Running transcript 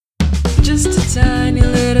just a tiny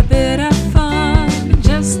little bit of fun,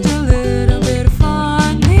 just a little bit of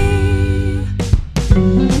funny.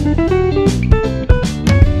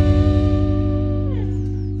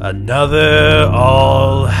 Another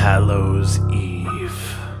All Hallows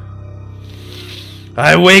Eve.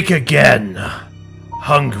 I wake again,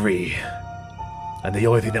 hungry, and the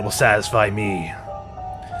only thing that will satisfy me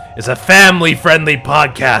is a family-friendly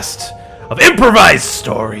podcast of improvised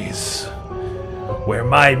stories, where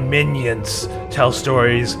my minions tell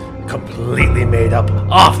stories completely made up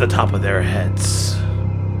off the top of their heads.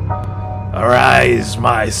 Arise,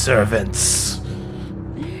 my servants.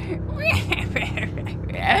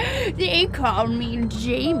 They call me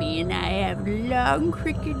Jamie, and I have long,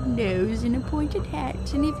 crooked nose and a pointed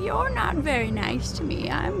hat. And if you're not very nice to me,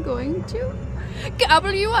 I'm going to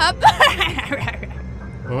gobble you up.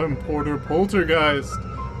 I'm Porter Poltergeist,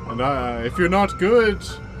 and if you're not good,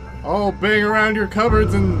 I'll bang around your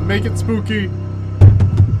cupboards and make it spooky.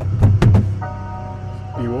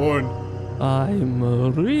 Be warned. I'm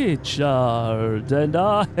Richard, and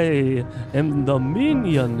I am the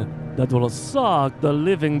minion that will suck the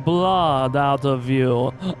living blood out of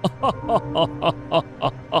you.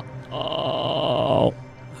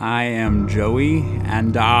 I am Joey,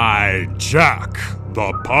 and I, Jack,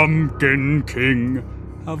 the Pumpkin King,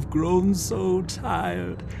 have grown so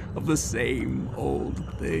tired of the same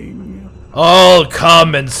old thing. All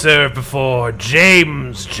come and serve before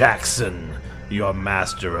James Jackson, your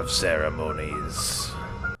master of ceremonies.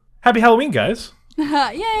 Happy Halloween, guys.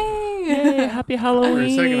 Yay! Yay, happy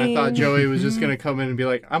Halloween. For a second, I thought Joey was just going to come in and be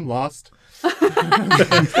like, I'm lost. I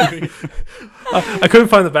couldn't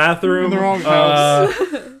find the bathroom. In the wrong house.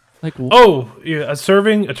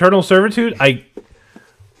 Serving eternal servitude?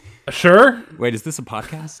 Sure? Wait, is this a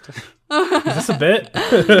podcast? Is this a bit?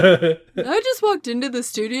 I just walked into the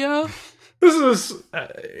studio. This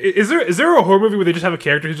is there a horror movie where they just have a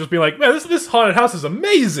character who's just be like, man, this haunted house is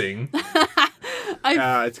amazing?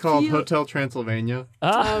 It's called Hotel Transylvania.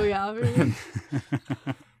 Oh, yeah. Really?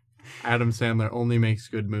 Adam Sandler only makes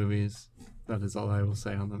good movies. That is all I will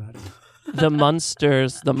say on the matter. The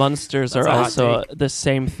Munsters are a hot also the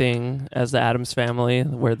same thing as the Addams Family,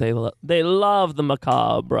 where they love the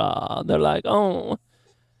macabre. They're like, oh,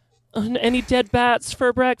 any dead bats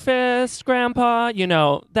for breakfast, Grandpa? You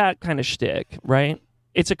know, that kind of shtick, right?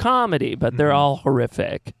 It's a comedy, but they're all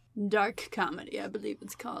horrific. Dark comedy, I believe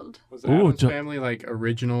it's called. Was Addams Family like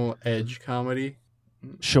original edge comedy?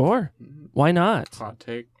 Sure. Why not? Hot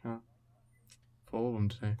take, huh? Full of them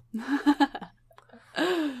today.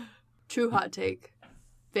 True hot take.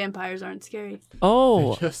 Vampires aren't scary.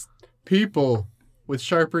 Oh, They're just people with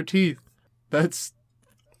sharper teeth.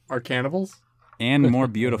 Are cannibals? And more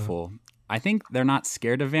beautiful. I think they're not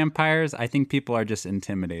scared of vampires. I think people are just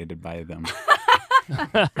intimidated by them.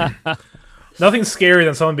 Nothing's scarier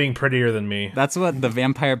than someone being prettier than me. That's what the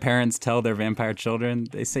vampire parents tell their vampire children.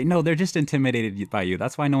 They say, no, they're just intimidated by you.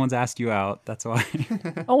 That's why no one's asked you out. That's why.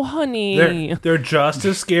 oh, honey. They're just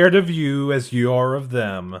as scared of you as you are of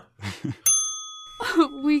them.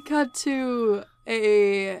 We cut to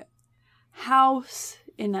a house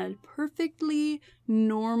in a perfectly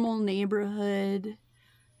normal neighborhood.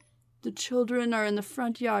 The children are in the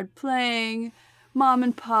front yard playing. Mom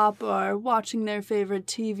and Pop are watching their favorite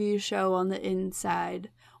TV show on the inside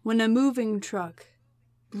when a moving truck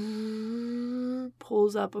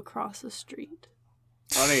pulls up across the street.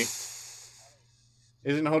 Honey,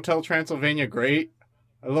 isn't Hotel Transylvania great?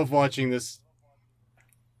 I love watching this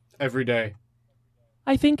every day.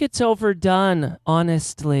 I think it's overdone,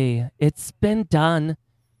 honestly. It's been done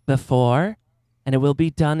before, and it will be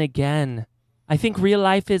done again. I think real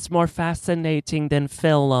life is more fascinating than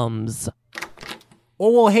films.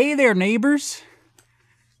 Oh, well, hey there, neighbors.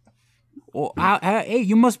 Oh, hey,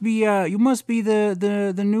 you must be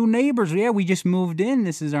the new neighbors. Yeah, we just moved in.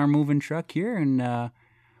 This is our moving truck here, and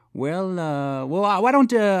why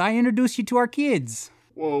don't I introduce you to our kids?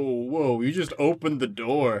 Whoa, you just opened the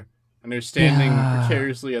door, and they're standing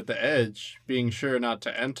precariously at the edge, being sure not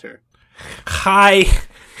to enter. Hi,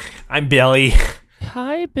 I'm Billy.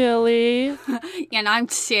 Hi, Billy. And I'm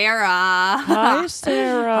Sarah. Hi,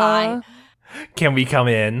 Sarah. Hi. Can we come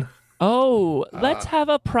in? Oh, let's have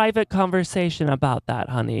a private conversation about that,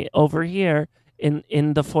 honey, over here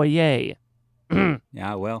in the foyer.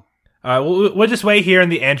 Yeah, well. We'll just wait here in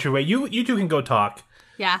the entryway. You two can go talk.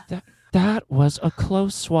 Yeah. That was a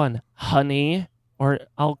close one, honey. Or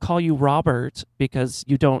I'll call you Robert because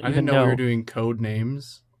you don't I even didn't know we were doing code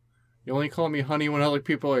names. You only call me honey when other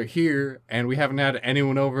people are here, and we haven't had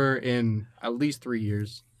anyone over in at least 3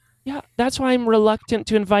 years. Yeah, that's why I'm reluctant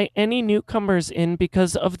to invite any newcomers in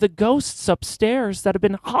because of the ghosts upstairs that have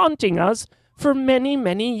been haunting us for many,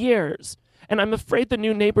 many years. And I'm afraid the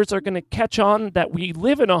new neighbors are going to catch on that we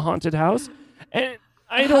live in a haunted house. And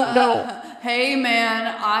I don't know. Hey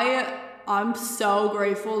man, I'm so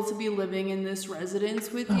grateful to be living in this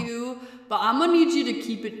residence with you, but I'm gonna need you to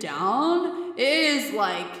keep it down. It is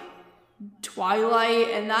like twilight,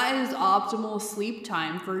 and that is optimal sleep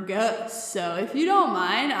time for ghosts. So if you don't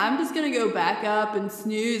mind, I'm just gonna go back up and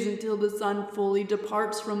snooze until the sun fully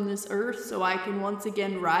departs from this earth so I can once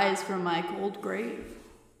again rise from my cold grave.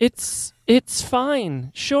 It's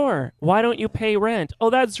fine. Sure. Why don't you pay rent? Oh,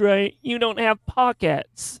 that's right. You don't have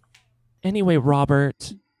pockets. Anyway,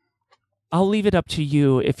 Robert, I'll leave it up to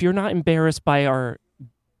you. If you're not embarrassed by our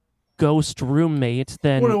ghost roommate,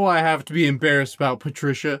 then... What do I have to be embarrassed about,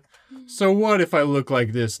 Patricia? So what if I look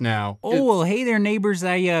like this now? Oh, well, hey there, neighbors.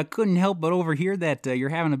 I couldn't help but overhear that you're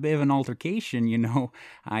having a bit of an altercation, you know.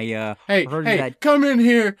 I heard that... come in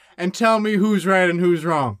here and tell me who's right and who's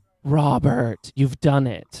wrong. Robert, you've done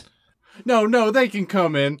it. No, they can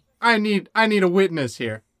come in. I need a witness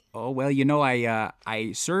here. Oh, well, you know,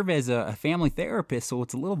 I serve as a family therapist, so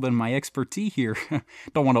it's a little bit of my expertise here.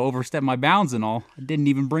 Don't want to overstep my bounds and all. I didn't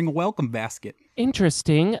even bring a welcome basket.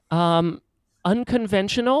 Interesting.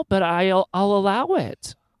 Unconventional, but I'll allow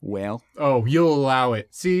it. Well. Oh, you'll allow it.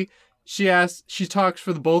 See, she talks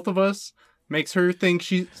for the both of us, makes her think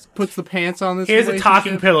she puts the pants on this Here's a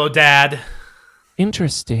talking pillow, Dad.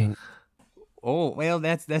 Interesting. Oh, well,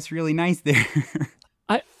 that's really nice there.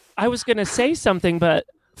 I was going to say something, but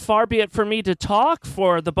far be it for me to talk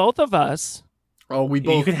for the both of us. Oh, we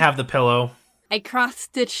both... You can have the pillow. I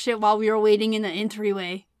cross-stitched it while we were waiting in the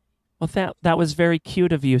entryway. Well, that was very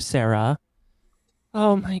cute of you, Sarah.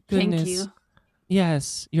 Oh, my goodness. Thank you.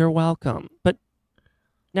 Yes, you're welcome. But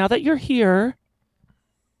now that you're here,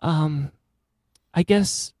 I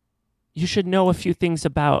guess you should know a few things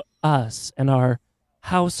about us and our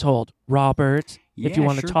household, Robert, if you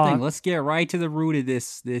want to talk. Thing. Let's get right to the root of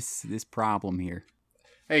this problem here.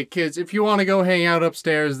 Hey, kids, if you want to go hang out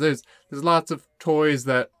upstairs, there's lots of toys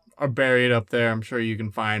that are buried up there. I'm sure you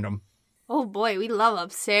can find them. Oh boy, we love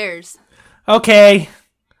upstairs. Okay.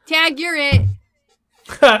 Tag, you're it.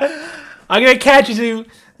 I'm gonna catch you.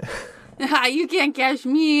 You can't catch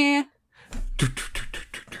me.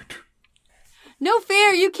 No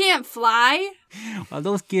fair, you can't fly. While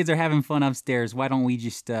those kids are having fun upstairs, why don't we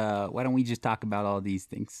just talk about all these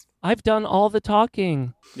things? I've done all the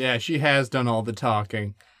talking. Yeah, she has done all the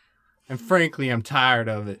talking. And frankly, I'm tired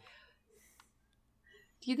of it.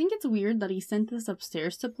 Do you think it's weird that he sent us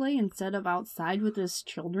upstairs to play instead of outside with his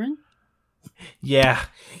children? Yeah,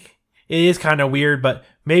 it is kind of weird, but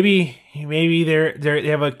maybe they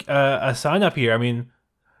have a sign up here. I mean,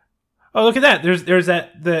 oh, look at that. There's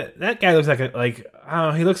that guy looks like I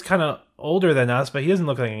don't know, he looks kind of older than us, but he doesn't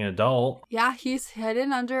look like an adult. Yeah, he's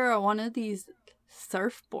hidden under one of these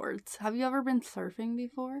surfboards. Have you ever been surfing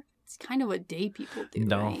before? It's kind of what day people do,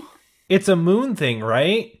 No. right? It's a moon thing,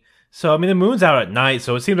 right? So, I mean, the moon's out at night,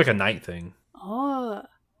 so it seems like a night thing. Oh,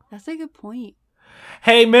 that's a good point.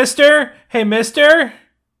 Hey, mister!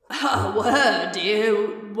 What,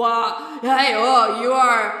 dude? What? Hey, oh, you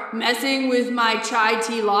are messing with my chai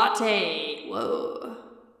tea latte. Whoa.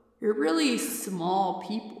 You're really small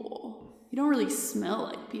people. You don't really smell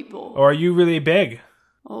like people. Or are you really big?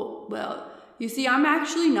 Oh, well, you see, I'm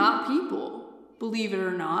actually not people. Believe it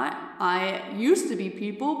or not, I used to be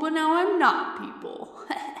people, but now I'm not people.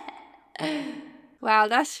 Wow,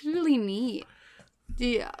 that's really neat.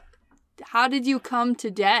 How did you come to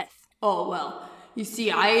death? Oh, well, you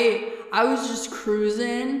see, I was just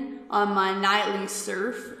cruising on my nightly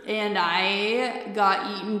surf, and I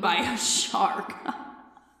got eaten by a shark.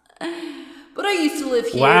 But I used to live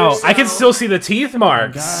here. Wow, so... I can still see the teeth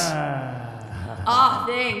marks. Ah,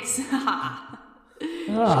 thanks.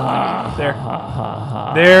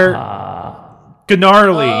 They're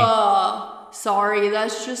gnarly. Sorry,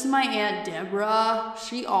 that's just my Aunt Deborah.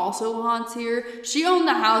 She also haunts here. She owned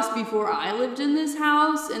the house before I lived in this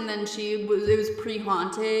house, and then it was pretty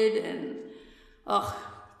haunted, and you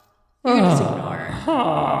can just ignore her.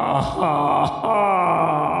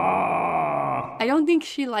 I don't think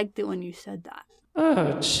she liked it when you said that.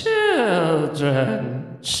 Oh,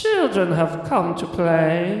 children have come to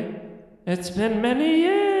play. It's been many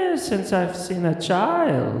years since I've seen a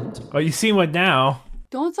child. Oh, you see one now.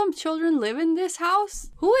 Don't some children live in this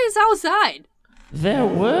house? Who is outside? There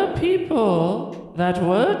were people that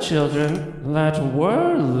were children that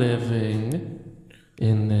were living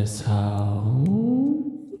in this house.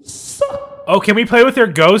 Oh, can we play with their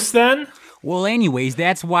ghosts then? Well, anyways,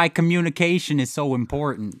 that's why communication is so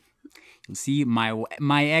important. See,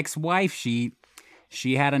 my ex-wife, she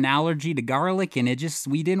had an allergy to garlic, and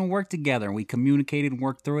we didn't work together. We communicated and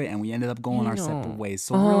worked through it, and we ended up going our separate ways.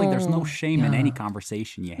 So really, there's no shame in any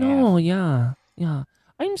conversation you have. Oh, yeah.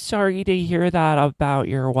 I'm sorry to hear that about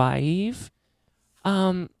your wife.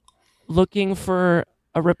 Looking for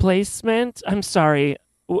a replacement? I'm sorry.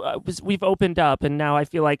 We've opened up, and now I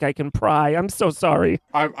feel like I can pry. I'm so sorry.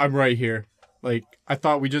 I'm right here. Like, I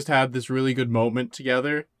thought we just had this really good moment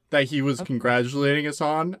together that he was congratulating us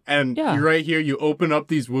on, and you're right here. You open up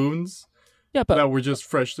these wounds but that were just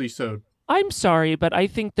freshly sewed. I'm sorry, but I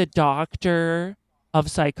think the doctor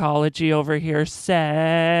of psychology over here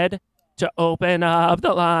said to open up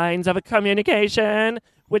the lines of a communication,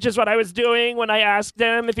 which is what I was doing when I asked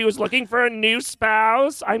him if he was looking for a new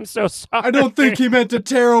spouse. I'm so sorry. I don't think he meant to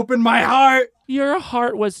tear open my heart. Your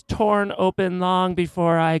heart was torn open long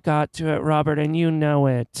before I got to it, Robert, and you know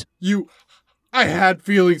it. I had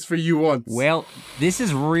feelings for you once. Well, this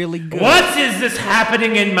is really good. What is this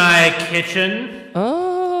happening in my kitchen?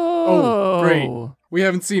 Oh, great. We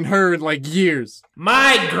haven't seen her in like years.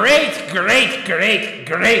 My great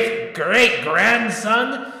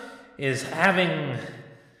grandson is having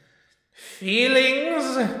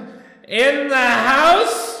feelings in the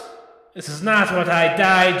house? This is not what I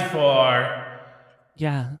died for.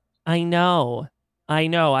 Yeah, I know.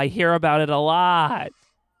 I hear about it a lot.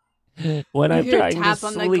 When I'm You hear a trying tap to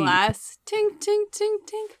on sleep. the glass. Tink, tink, tink,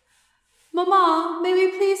 tink. Mama, may we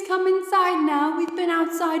please come inside now? We've been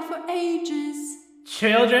outside for ages.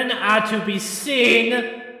 Children are to be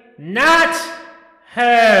seen, not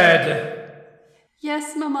heard.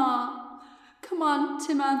 Yes, Mama. Come on,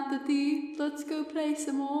 Timothy. Let's go play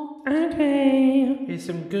some more. Okay. There's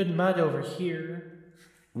some good mud over here.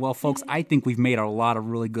 Well, folks, I think we've made a lot of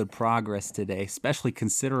really good progress today, especially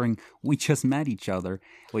considering we just met each other.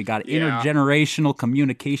 We got intergenerational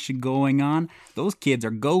communication going on. Those kids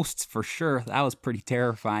are ghosts for sure. That was pretty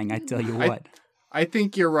terrifying, I tell you what. I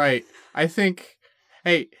think you're right.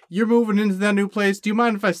 Hey, you're moving into that new place. Do you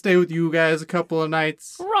mind if I stay with you guys a couple of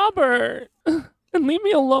nights? Robert! And leave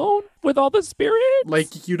me alone with all the spirits?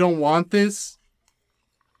 Like, you don't want this?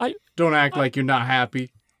 Don't act like you're not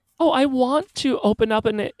happy. Oh, I want to open up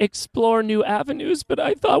and explore new avenues, but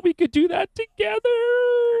I thought we could do that together.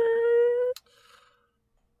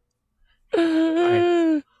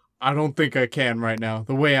 I don't think I can right now.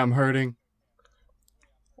 The way I'm hurting.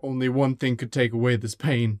 Only one thing could take away this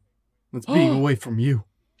pain. That's being away from you.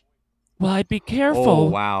 Well, I'd be careful. Oh,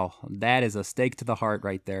 wow. That is a stake to the heart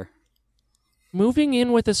right there. Moving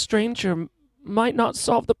in with a stranger might not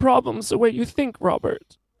solve the problems the way you think,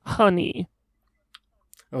 Robert. Honey.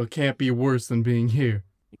 Oh, it can't be worse than being here.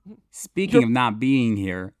 Speaking of not being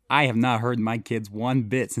here, I have not heard my kids one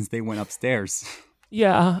bit since they went upstairs.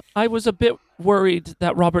 Yeah, I was a bit worried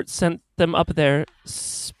that Robert sent them up there,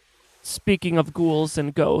 speaking of ghouls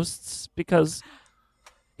and ghosts, because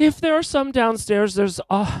if there are some downstairs, there's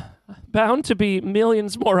bound to be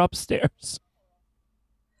millions more upstairs.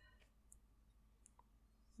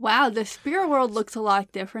 Wow, the spirit world looks a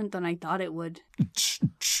lot different than I thought it would.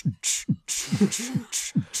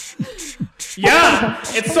 Yeah,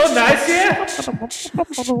 it's so nice here.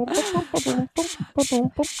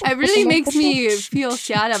 It really makes me feel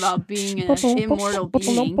sad about being an immortal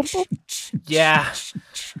being. Yeah,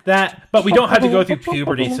 but we don't have to go through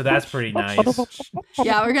puberty, so that's pretty nice.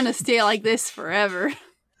 Yeah, we're gonna stay like this forever.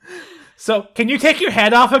 So, can you take your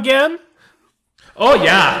head off again? Oh,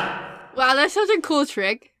 yeah. Wow, that's such a cool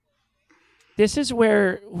trick. This is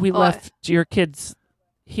where we left your kids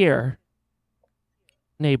here,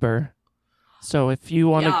 neighbor. So if you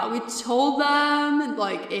want to... Yeah, we told them,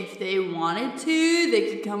 like, if they wanted to,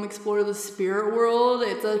 they could come explore the spirit world.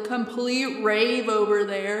 It's a complete rave over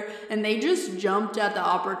there, and they just jumped at the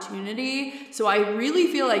opportunity. So I really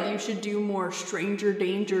feel like you should do more stranger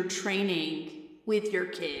danger training with your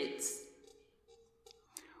kids.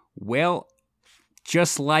 Well,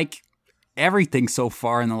 just like everything so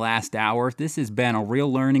far in the last hour, this has been a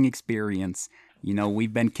real learning experience. You know,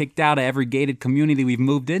 we've been kicked out of every gated community we've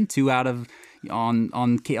moved into on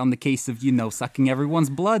the case of, you know, sucking everyone's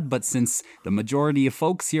blood. But since the majority of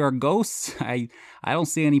folks here are ghosts, I don't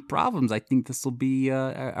see any problems. I think this will be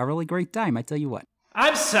a really great time. I tell you what.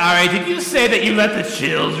 I'm sorry, did you say that you let the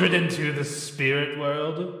children into the spirit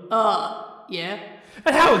world? Yeah.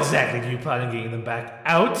 And how exactly do you plan on getting them back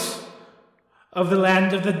out of the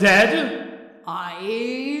land of the dead?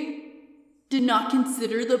 I did not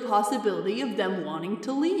consider the possibility of them wanting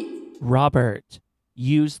to leave. Robert,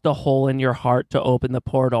 use the hole in your heart to open the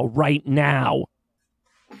portal right now.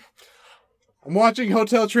 I'm watching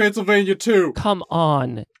Hotel Transylvania 2. Come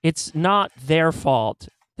on. It's not their fault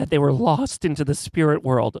that they were lost into the spirit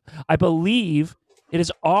world. I believe it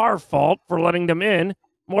is our fault for letting them in.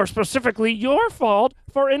 More specifically, your fault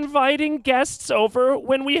for inviting guests over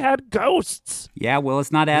when we had ghosts. Yeah, well,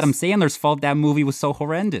 it's not Adam Sandler's fault that movie was so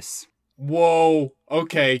horrendous. Whoa.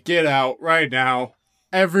 Okay, get out right now.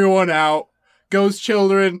 Everyone out. Ghost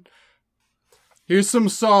children. Here's some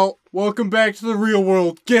salt. Welcome back to the real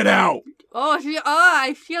world. Get out.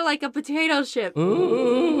 I feel like a potato chip.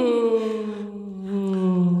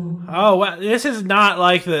 Oh, wow. This is not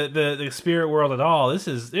like the spirit world at all.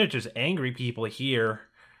 They're just angry people here.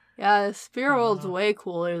 Yeah, the spirit world's way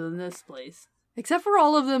cooler than this place. Except for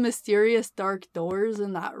all of the mysterious dark doors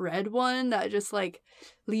and that red one that just, like,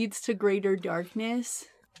 leads to greater darkness.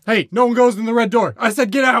 Hey, no one goes in the red door. I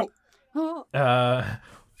said get out. Oh.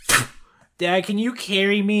 Dad, can you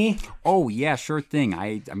carry me? Oh, yeah, sure thing.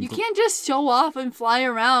 You can't just show off and fly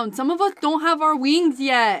around. Some of us don't have our wings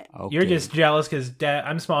yet. Okay. You're just jealous because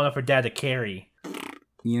I'm small enough for Dad to carry.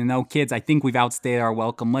 You know, kids, I think we've outstayed our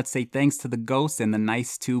welcome. Let's say thanks to the ghosts and the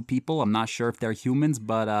nice two people. I'm not sure if they're humans,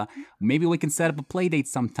 but maybe we can set up a play date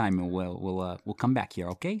sometime and we'll come back here,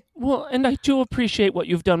 okay? Well, and I do appreciate what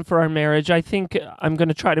you've done for our marriage. I think I'm going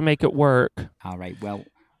to try to make it work. All right, well,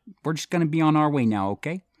 we're just going to be on our way now,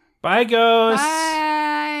 okay? Bye, ghosts.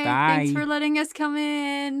 Bye. Bye. Thanks for letting us come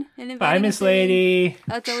in. And Bye, inviting Miss us in. Lady.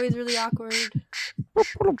 That's always really awkward.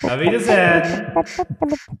 Auf Wiedersehen.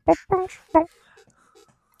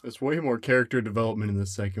 There's way more character development in the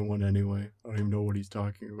second one anyway. I don't even know what he's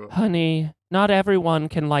talking about. Honey, not everyone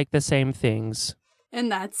can like the same things.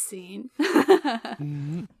 And that scene.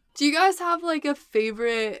 Do you guys have like a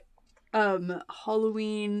favorite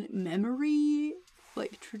Halloween memory?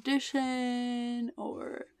 Like tradition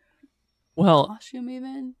or Well, costume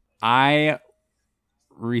even? I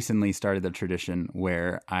recently started the tradition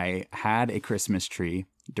where I had a Christmas tree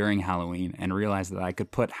during Halloween and realized that I could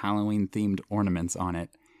put Halloween-themed ornaments on it.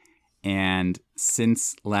 And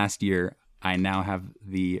since last year, I now have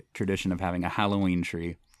the tradition of having a Halloween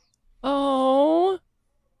tree. oh,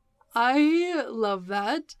 I love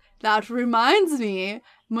that. That reminds me,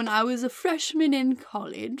 when I was a freshman in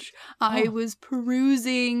college, I was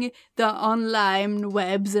perusing the online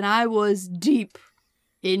webs and I was deep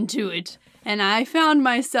into it. And I found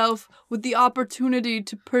myself with the opportunity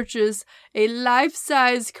to purchase a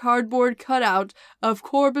life-size cardboard cutout of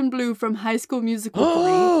Corbin Bleu from High School Musical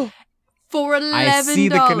 3 for $11. I see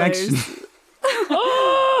the connection.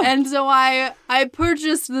 And so I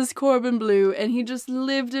purchased this Corbin Bleu, and he just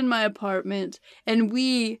lived in my apartment, and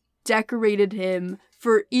we decorated him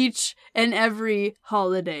for each and every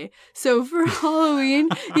holiday. So for Halloween,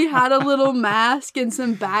 he had a little mask and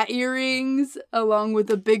some bat earrings, along with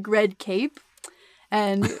a big red cape.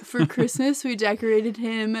 And for Christmas, we decorated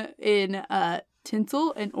him in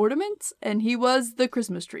tinsel and ornaments, and he was the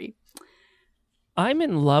Christmas tree. I'm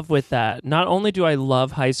in love with that. Not only do I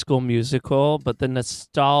love High School Musical, but the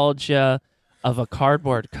nostalgia of a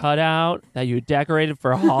cardboard cutout that you decorated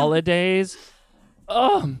for holidays.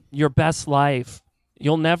 Oh, your best life.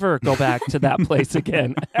 You'll never go back to that place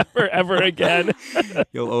again, ever again.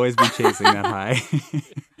 You'll always be chasing that high.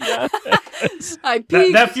 I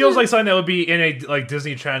peeked. That feels like something that would be in a like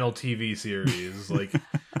Disney Channel TV series. Like,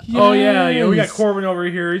 oh yeah, we got Corbin over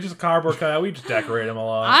here. He's just a cardboard cutout. We just decorate him a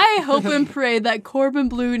lot. I hope and pray that Corbin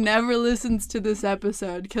Bleu never listens to this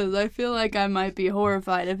episode, because I feel like I might be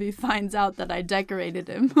horrified if he finds out that I decorated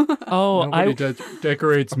him. Oh, Nobody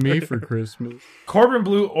decorates me for Christmas. Corbin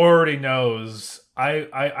Bleu already knows.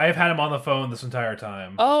 I've had him on the phone this entire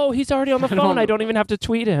time. Oh, he's already on the phone. I don't even have to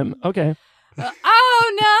tweet him. Okay.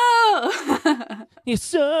 Oh no! He's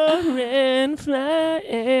soaring,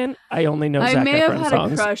 flying. I only know I Zac may have Efron had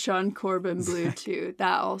songs. a crush on Corbin Bleu too.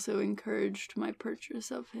 That also encouraged my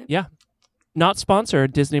purchase of him. Yeah. Not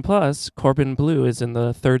sponsored, Disney Plus. Corbin Bleu is in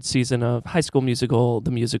the 3rd season of High School Musical,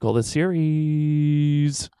 the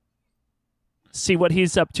series. See what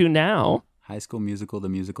he's up to now. High School Musical,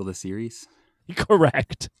 the series.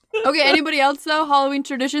 Correct. Okay, anybody else though? Halloween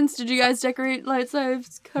traditions? Did you guys decorate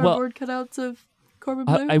life-size cardboard cutouts of Corbin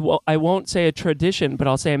Bleu? I won't say a tradition, but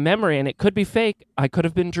I'll say a memory, and it could be fake. I could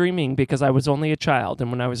have been dreaming because I was only a child.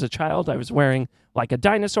 And when I was a child, I was wearing like a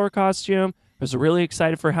dinosaur costume. I was really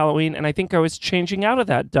excited for Halloween, and I think I was changing out of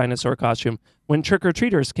that dinosaur costume when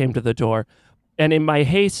trick-or-treaters came to the door. And in my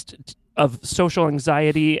haste of social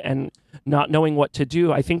anxiety and not knowing what to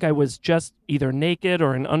do, I think I was just either naked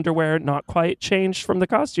or in underwear, not quite changed from the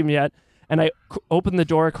costume yet. And I opened the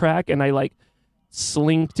door a crack, and I like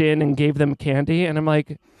slinked in and gave them candy. And I'm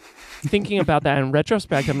like, thinking about that in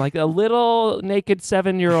retrospect, I'm like, a little naked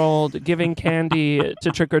 7-year-old giving candy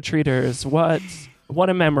to trick-or-treaters. What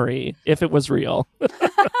a memory, if it was real.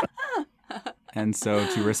 And so,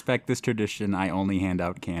 to respect this tradition, I only hand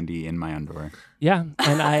out candy in my underwear. Yeah,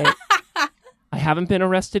 and I haven't been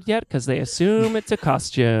arrested yet because they assume it's a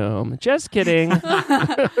costume. Just kidding. Look,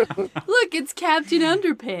 it's Captain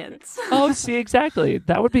Underpants. Oh, see, exactly.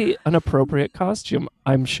 That would be an appropriate costume,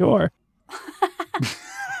 I'm sure.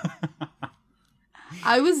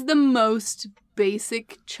 I was the most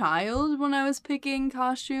basic child when I was picking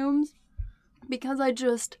costumes because I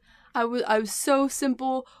was so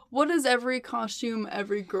simple. What does every costume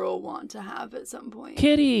every girl want to have at some point?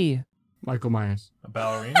 Kitty. Michael Myers. A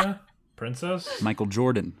ballerina? Princess? Michael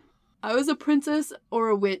Jordan. I was a princess or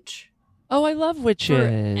a witch Oh, I love for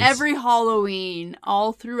witches. every Halloween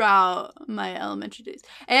all throughout my elementary days.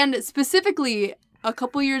 And specifically, a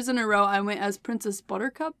couple years in a row, I went as Princess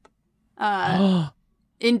Buttercup.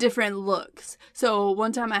 In different looks. So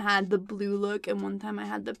one time I had the blue look and one time I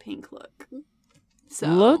had the pink look. So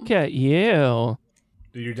Look at you.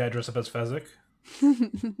 Did your dad dress up as Fezzik?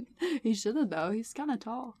 He should have though. He's kind of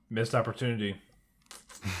tall. Missed opportunity.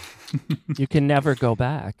 You can never go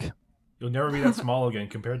back. You'll never be that small again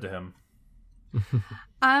compared to him.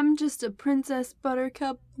 I'm just a Princess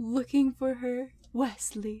Buttercup looking for her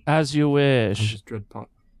Wesley. As you I'm wish. just Dread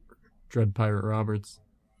Pirate Roberts.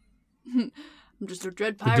 I'm just a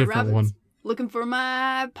Dread The Pirate different Roberts one. looking for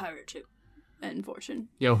my pirate ship and fortune.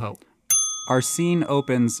 Yo ho. Our scene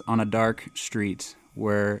opens on a dark street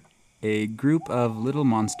where a group of little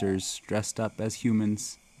monsters dressed up as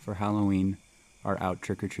humans for Halloween are out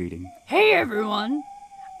trick-or-treating. Hey everyone,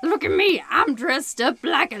 look at me. I'm dressed up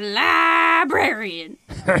like a librarian.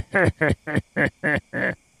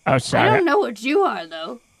 Oh, I sorry. don't know what you are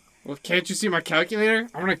though. Well, can't you see my calculator?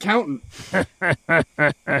 I'm an accountant.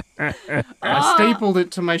 I stapled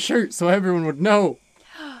it to my shirt so everyone would know.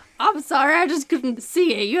 I'm sorry, I just couldn't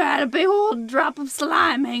see it. You had a big old drop of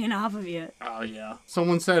slime hanging off of you. Oh, yeah.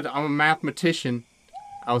 Someone said I'm a mathematician.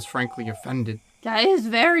 I was frankly offended. That is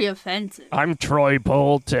very offensive. I'm Troy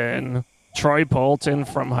Bolton. Troy Bolton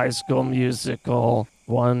from High School Musical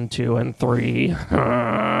 1, 2, and 3.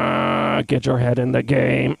 Get your head in the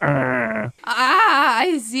game.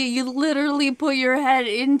 I see. You literally put your head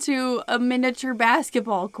into a miniature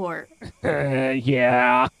basketball court.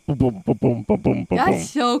 Yeah. Boom, boom, boom, boom, boom, boom, boom. That's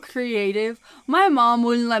so creative. My mom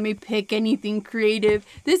wouldn't let me pick anything creative.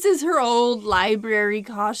 This is her old library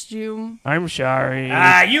costume. I'm sorry.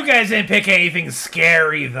 You guys didn't pick anything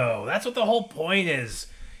scary, though. That's what the whole point is.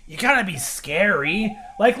 You gotta be scary.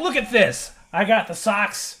 Like, look at this. I got the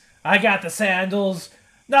socks. I got the sandals.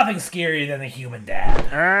 Nothing scarier than the human dad.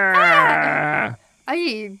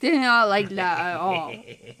 I did not like that at all.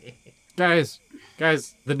 Guys,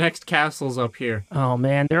 the next castle's up here. Oh,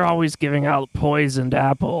 man, they're always giving out poisoned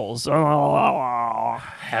apples. Oh.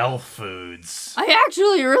 Health foods. I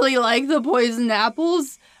actually really like the poisoned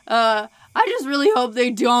apples. I just really hope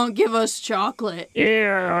they don't give us chocolate. Ew.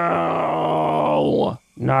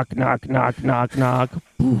 Knock, knock, knock, knock, knock.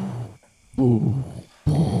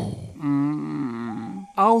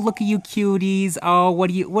 Oh, look at you cuties.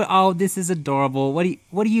 Oh, this is adorable. What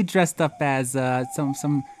are you dressed up as?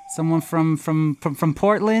 Someone from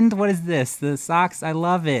Portland? What is this? The socks? I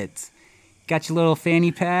love it. Got your little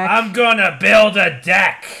fanny pack? I'm gonna build a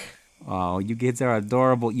deck. Oh, you kids are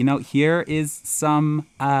adorable. You know, here is some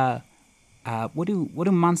what do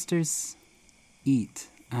monsters eat?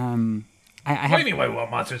 I What have do you mean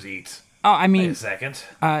what monsters eat? Oh, I Wait mean a second.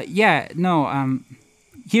 yeah, no,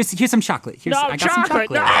 here's some chocolate. I got some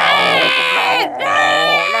chocolate.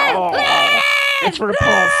 No. It's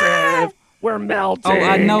repulsive. We're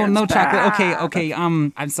melting. No It's chocolate. bad. Okay.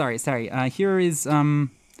 I'm sorry. Here is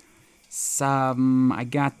some.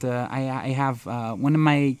 I have one of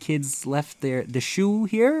my kids left the shoe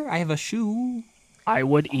here. I have a shoe. I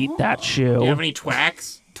would eat that shoe. Do you have any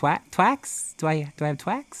twacks? Twacks? Do I have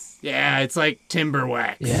twacks? Yeah, it's like timber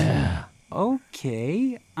wax. Yeah.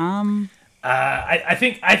 Okay. I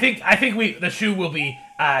think the shoe will be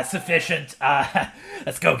sufficient.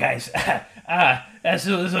 Let's go, guys.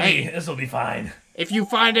 This will be fine. If you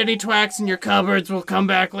find any twacks in your cupboards, we'll come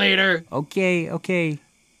back later. Okay.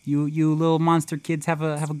 You little monster kids have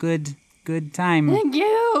a good time. Thank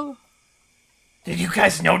you. Did you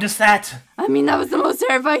guys notice that? I mean, that was the most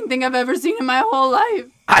terrifying thing I've ever seen in my whole life.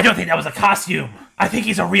 I don't think that was a costume. I think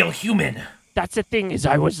he's a real human. That's the thing is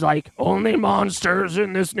I was like, only monsters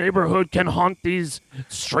in this neighborhood can haunt these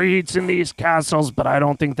streets and these castles, but I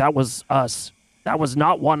don't think that was us. That was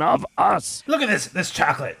not one of us. Look at this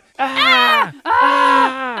chocolate.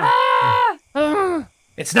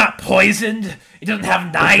 It's not poisoned. It doesn't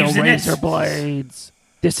have knives No in it. razor blades.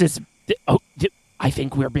 This is... I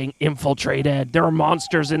think we're being infiltrated. There are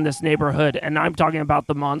monsters in this neighborhood, and I'm talking about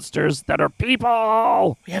the monsters that are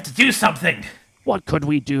people. We have to do something. What could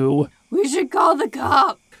we do? We should call the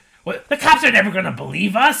cop. What? The cops are never gonna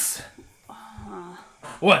believe us.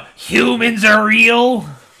 What? Humans are real?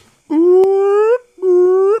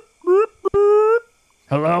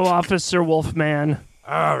 Hello, Officer Wolfman.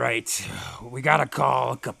 All right, we got a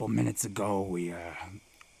call a couple minutes ago.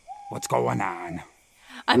 What's going on?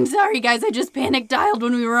 I'm sorry, guys. I just panic dialed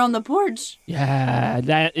when we were on the porch.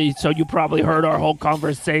 Yeah, so you probably heard our whole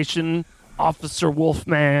conversation, Officer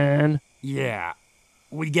Wolfman. Yeah,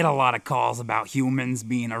 we get a lot of calls about humans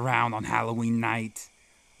being around on Halloween night.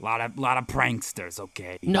 A lot of pranksters,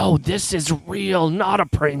 okay? No, this is real, not a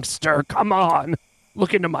prankster. Come on.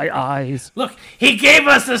 Look into my eyes. Look, he gave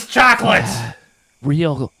us this chocolate.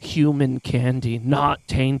 Real human candy, not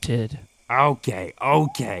tainted. Okay.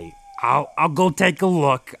 I'll go take a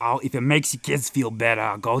look. If it makes you kids feel better,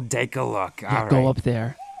 I'll go take a look. Yeah, All go right. up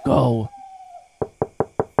there. Go.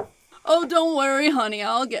 Oh, don't worry, honey.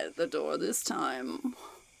 I'll get the door this time.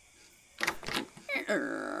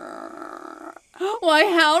 Why,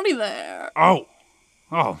 howdy there. Oh,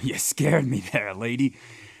 you scared me there, lady.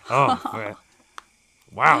 Oh,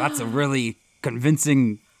 wow, that's a really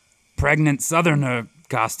convincing pregnant southerner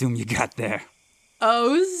costume you got there.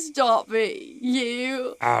 Oh, stop it,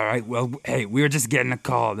 you. All right, well, hey, we were just getting a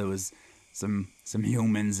call. There was some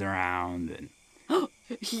humans around, and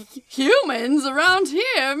Humans around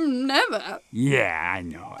here? Never. yeah, I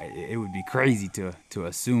know. It would be crazy to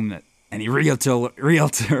assume that any realtor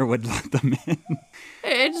would let them in.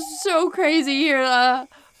 It's so crazy here.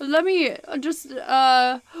 Let me just,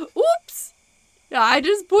 oops. I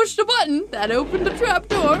just pushed a button that opened the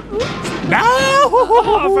trapdoor. No!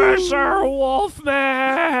 Officer Wolfman!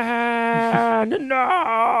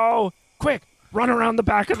 No! Quick, run around the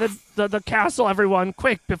back of the castle, everyone.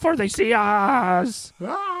 Quick, before they see us.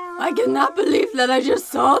 I cannot believe that I just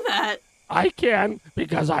saw that. I can,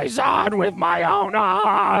 because I saw it with my own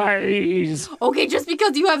eyes. Okay, just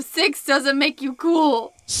because you have 6 doesn't make you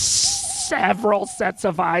cool. Several sets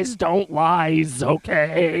of eyes don't lies,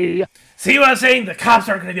 okay? See what I'm saying? The cops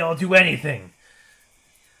aren't gonna be able to do anything.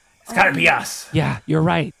 It's gotta be us. Yeah, you're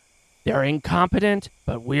right. They're incompetent,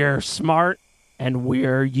 but we're smart and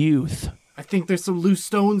we're youth. I think there's some loose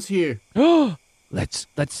stones here. Let's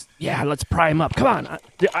pry him up. Come on,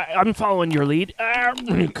 I'm following your lead. Ow,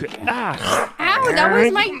 that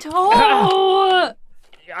was my toe.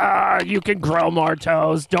 You can grow more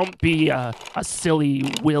toes. Don't be a silly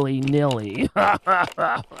willy-nilly.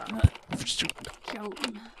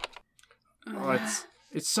 Oh,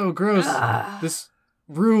 it's so gross. This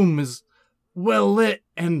room is well lit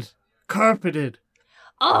and carpeted.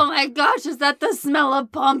 Oh my gosh, is that the smell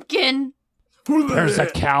of pumpkin? There's a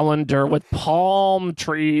calendar with palm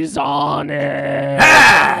trees on it.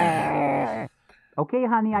 Okay,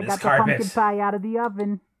 honey, I This got the carpet. pumpkin pie out of the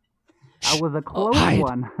oven. That was a close hide.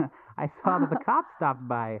 one. I saw that the cops stopped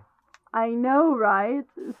by. I know, right?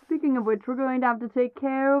 Speaking of which, we're going to have to take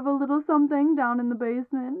care of a little something down in the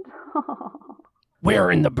basement.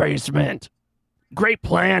 We're in the basement. Great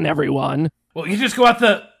plan, everyone. Well, you just go out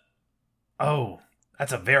the... Oh,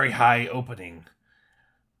 that's a very high opening.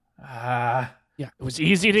 Yeah, it was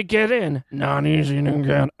easy to get in, not easy to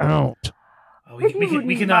get out. Oh, we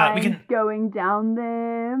can... going down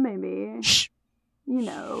there, maybe, Shh.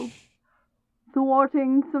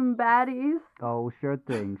 Thwarting some baddies. Oh, sure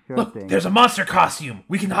thing. Look, there's a monster costume.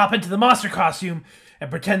 We can hop into the monster costume and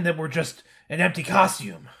pretend that we're just an empty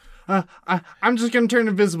costume. I'm just gonna turn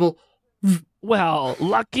invisible. Well,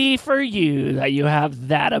 lucky for you that you have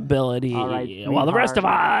that ability. All right, while the rest of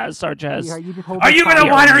sweetheart. us are just... Are you gonna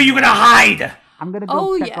run or are you gonna hide? I'm gonna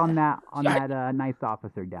Oh, check yeah. on that nice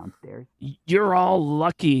officer downstairs. You're all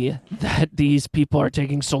lucky that these people are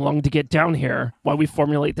taking so long to get down here while we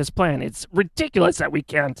formulate this plan. It's ridiculous that we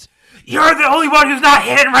can't. You're the only one who's not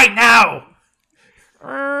hidden right now!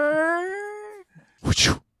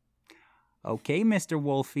 Okay, Mr.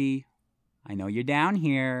 Wolfie. I know you're down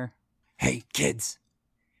here. Hey, kids.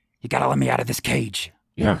 You gotta let me out of this cage.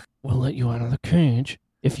 Yeah, we'll let you out of the cage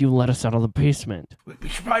if you let us out of the basement. We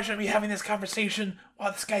probably shouldn't be having this conversation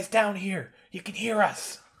while this guy's down here. You can hear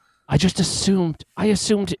us. I assumed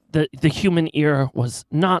that the human ear was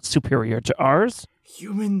not superior to ours.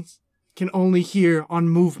 Humans can only hear on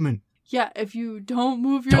movement. Yeah, if you don't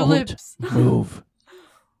move your Don't lips. move.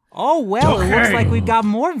 Oh, well, it looks Okay. like we've got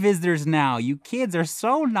more visitors now. You kids are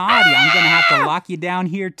so naughty. I'm gonna have to lock you down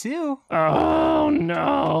here, too. Oh,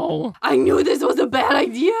 no. I knew this was a bad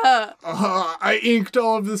idea. I inked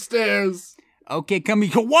all of the stairs. Okay, come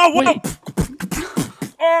here. Whoa, whoa! Wait.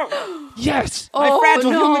 Yes! My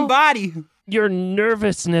fragile human body. Your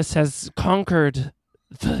nervousness has conquered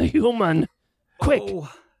the human. Quick!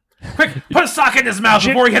 Oh, Quick, put a sock in his mouth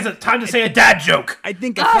before he has time to say a dad joke. I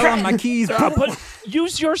think I fell on my keys.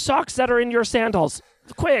 Use your socks that are in your sandals.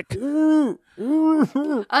 Quick! All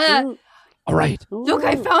right. Look,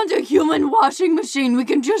 I found a human washing machine. We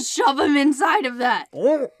can just shove him inside of that.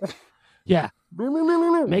 Yeah.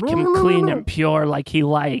 Make him clean and pure like he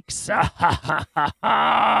likes.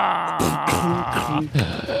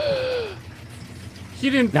 He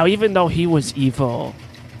didn't. Now, even though he was evil,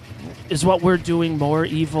 is what we're doing more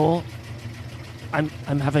evil? I'm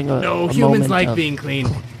having a No, a humans moment like of- being clean.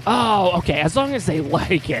 Oh, okay. As long as they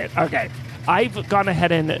like it. Okay. I've gone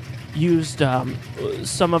ahead and used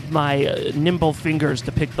some of my nimble fingers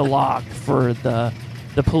to pick the lock for the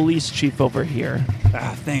police chief over here.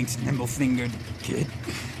 Thanks, nimble-fingered kid.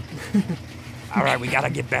 All right, we gotta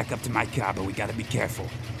get back up to my car, but we gotta be careful.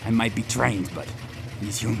 I might be trained, but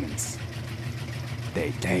these humans,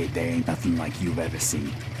 they ain't nothing like you've ever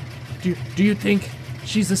seen. Do you think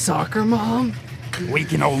she's a soccer mom? We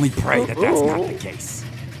can only pray that that's not the case.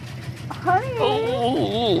 Honey,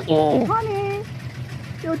 Oh. honey,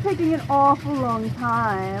 you're taking an awful long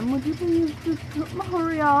time. Would you please just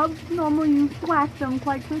hurry up? Normally you thwack them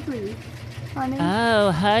quite quickly. Honey?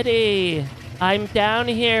 Oh, honey. I'm down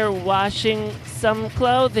here washing some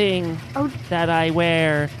clothing Oh. that I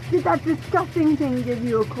wear. Did that disgusting thing give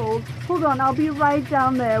you a cold? Hold on, I'll be right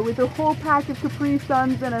down there with a whole pack of Capri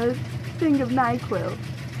Suns and a thing of NyQuil.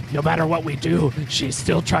 No matter what we do, she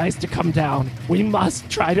still tries to come down. We must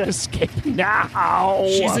try to escape now.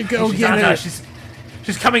 She's a She's go-getter.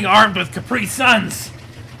 She's coming armed with Capri Suns.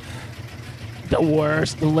 The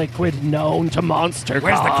worst liquid known to monster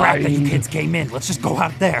Where's the crack that you kind. kids came in? Let's just go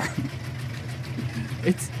out there.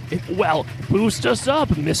 Well, boost us up,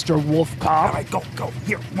 Mr. Wolf All Cop. right, go.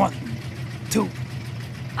 Here, 1, 2,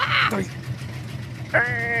 3.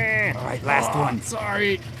 All right, last one.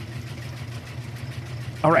 Sorry.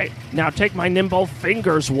 All right, now take my nimble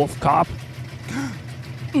fingers, Wolf Cop.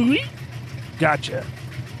 Ooh. Gotcha.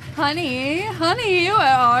 Honey, where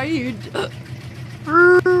are you?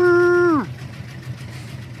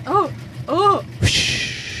 Oh,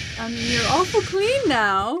 you're awful clean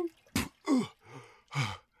now.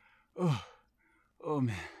 Oh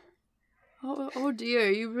man. Oh dear,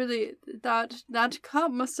 you really, that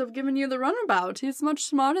cop must have given you the runabout. He's much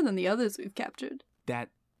smarter than the others we've captured. That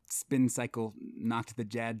spin cycle knocked the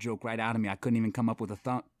dad joke right out of me. I couldn't even come up with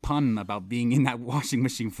a pun about being in that washing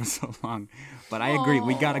machine for so long. But I agree,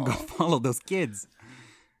 we gotta go follow those kids.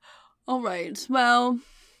 All right, well,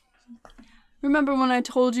 remember when I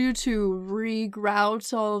told you to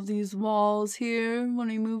re-grout all of these walls here when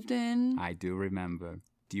we moved in? I do remember.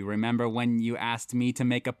 Do you remember when you asked me to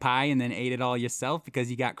make a pie and then ate it all yourself because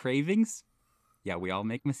you got cravings? Yeah, we all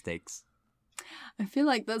make mistakes. I feel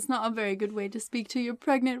like that's not a very good way to speak to your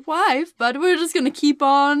pregnant wife, but we're just gonna keep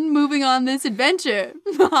on moving on this adventure.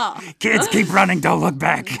 Kids, keep running, don't look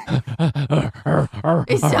back.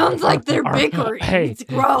 It sounds like they're bickering. Hey. It's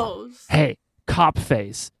gross. Hey, cop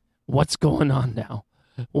face. What's going on now?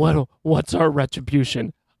 What's our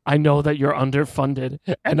retribution? I know that you're underfunded,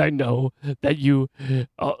 and I know that you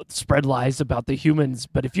spread lies about the humans,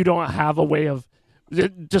 but if you don't have a way of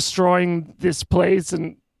destroying this place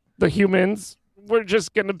and the humans, we're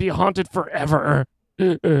just gonna be haunted forever. They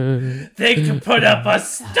can put up a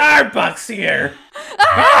Starbucks here.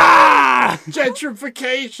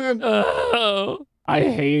 Gentrification. Oh, I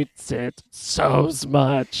hate it so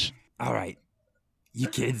much. All right, you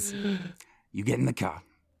kids, you get in the car.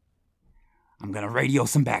 I'm gonna radio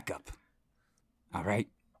some backup. All right,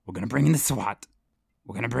 we're gonna bring in the SWAT.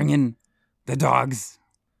 We're gonna bring in the dogs.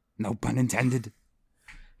 No pun intended.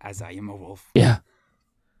 As I am a wolf. Yeah.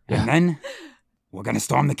 And then we're gonna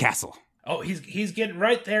storm the castle. Oh, he's getting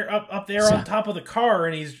right there up there on top of the car,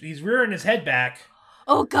 and he's rearing his head back.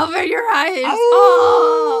 Oh, cover your eyes.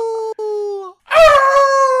 Oh.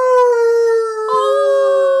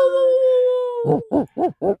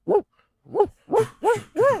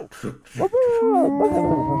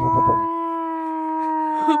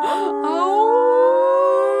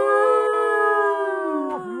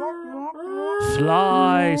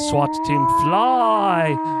 Fly, SWAT team,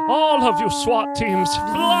 fly! All of you SWAT teams,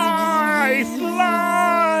 fly!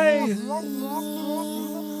 Fly!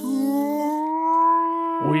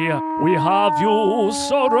 We have you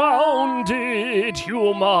surrounded,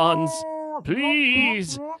 humans.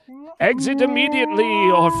 Please, exit immediately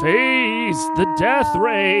or face the death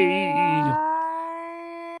ray.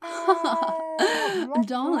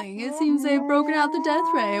 Darling, it seems they've broken out the death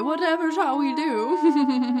ray. Whatever shall we do?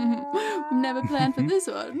 We've never planned for this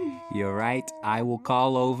one. You're right. I will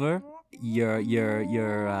call over your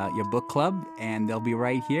book club, and they'll be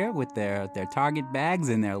right here with their Target bags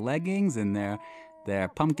and their leggings and their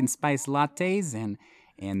pumpkin spice lattes and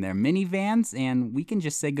their minivans, and we can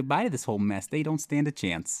just say goodbye to this whole mess. They don't stand a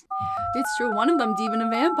chance. It's true. One of them's even a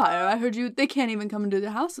vampire. I heard they can't even come into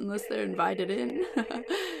the house unless they're invited in.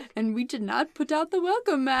 And we did not put out the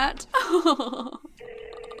welcome mat.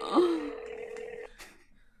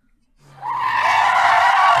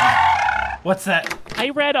 What's that? I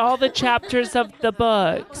read all the chapters of the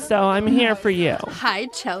book, so I'm here for you. Hi,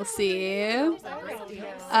 Chelsea.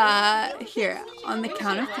 Here, on the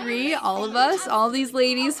count of 3, all of us, all these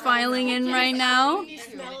ladies filing in right now,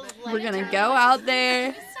 we're gonna go out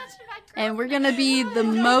there and we're gonna be the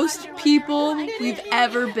most people we've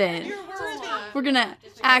ever been. We're gonna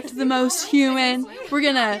act the most human, we're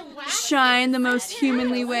gonna shine the most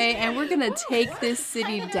humanly way, and we're gonna take this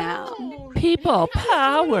city down. People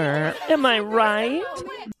power, am I right?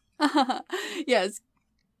 Yes.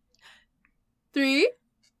 3,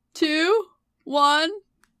 2, 1,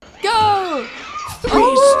 go!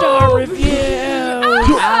 3-star review!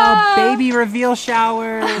 Baby reveal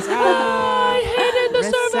showers. I hated the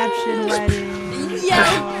Reception wedding.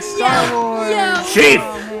 Yeah, Star Wars. yeah. Chief!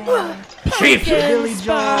 Chief! Billy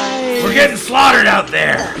Joy. We're getting slaughtered out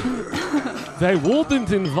there! They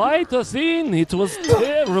wouldn't invite us in. It was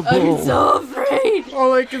terrible. I'm so afraid.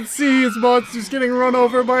 All I can see is monsters getting run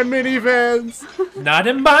over by minivans. Not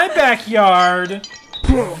in my backyard!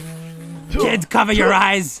 Kids, cover your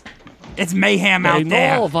eyes. It's mayhem They out know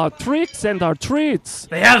there. of our tricks and our treats.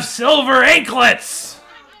 They have silver anklets!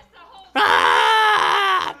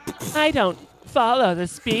 Ah! I don't follow the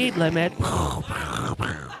speed limit.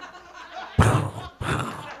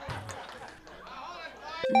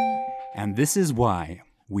 And this is why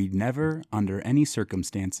we never, under any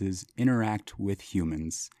circumstances, interact with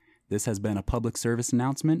humans. This has been a public service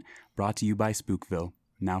announcement brought to you by Spookville.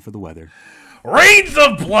 Now for the weather. Rains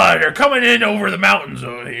of blood are coming in over the mountains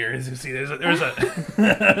over here. As you see, there's a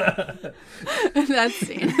That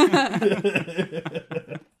scene.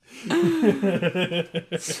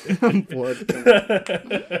 Blood.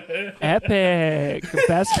 Epic.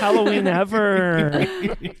 Best Halloween ever.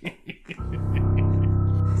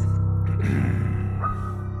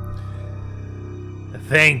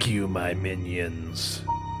 Thank you, my minions,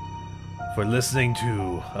 for listening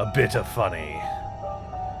to A Bit of Funny.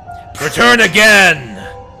 Return again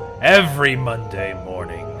every Monday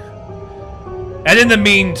morning. And in the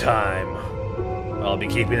meantime, I'll be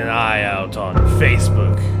keeping an eye out on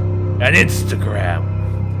Facebook and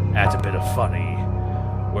Instagram at A Bit of Funny,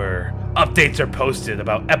 where updates are posted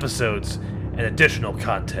about episodes and additional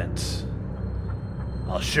content.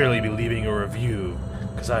 I'll surely be leaving a review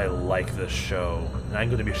because I like this show, and I'm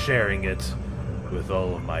going to be sharing it with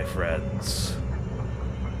all of my friends.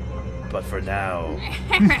 But for now,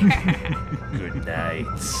 good night.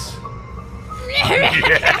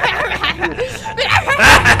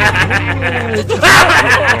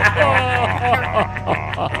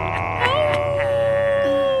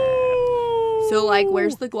 So, like,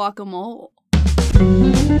 where's the guacamole?